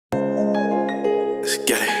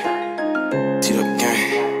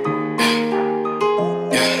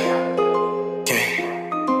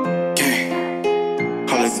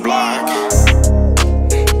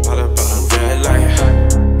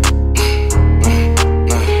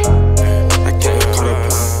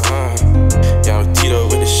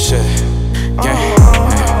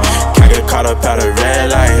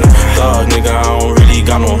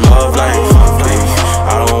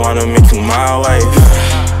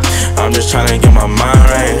I'm just tryna get my mind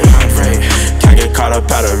right. Can't get caught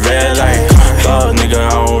up at a red light. Love, nigga, I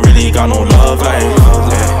don't really got no love life.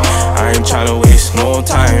 I ain't tryna waste no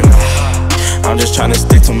time. I'm just tryna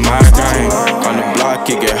stick to my grind. On the block,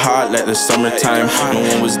 it get hot like the summertime. No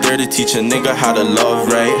one was there to teach a nigga how to love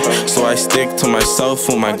right. So I stick to myself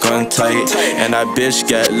with my gun tight. And that bitch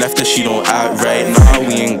get left if she don't act right. Nah,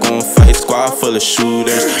 we ain't gon' fight, squad full of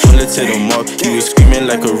shooters. Bullet hit him up, he was screaming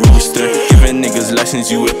like a rooster. Giving niggas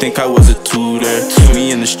lessons, you would think I was a tutor.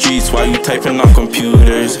 Me in the streets while you typing on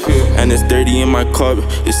computers. And it's 30 in my cup,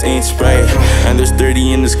 this ain't Sprite. And there's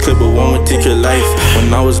 30 in this clip, but one would take your life.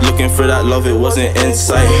 When I was looking for that love, it wasn't in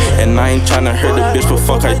sight. And I ain't tryna hurt the bitch, but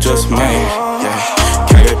fuck, I just might. Yeah.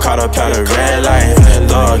 Can't get caught up at a red light.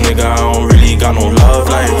 Dog, nigga, I don't really got no love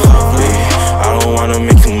life. I don't wanna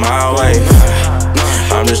make you my wife.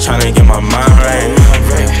 I'm just tryna get my mind right.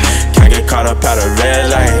 Can't get caught up at a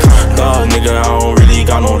red light. Dog, nigga, I don't really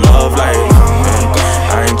got no love life.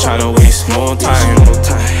 I ain't tryna waste no time.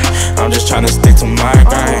 I'm just tryna stick to my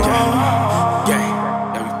grind.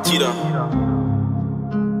 Yeah, we teed up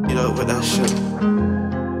with that shit.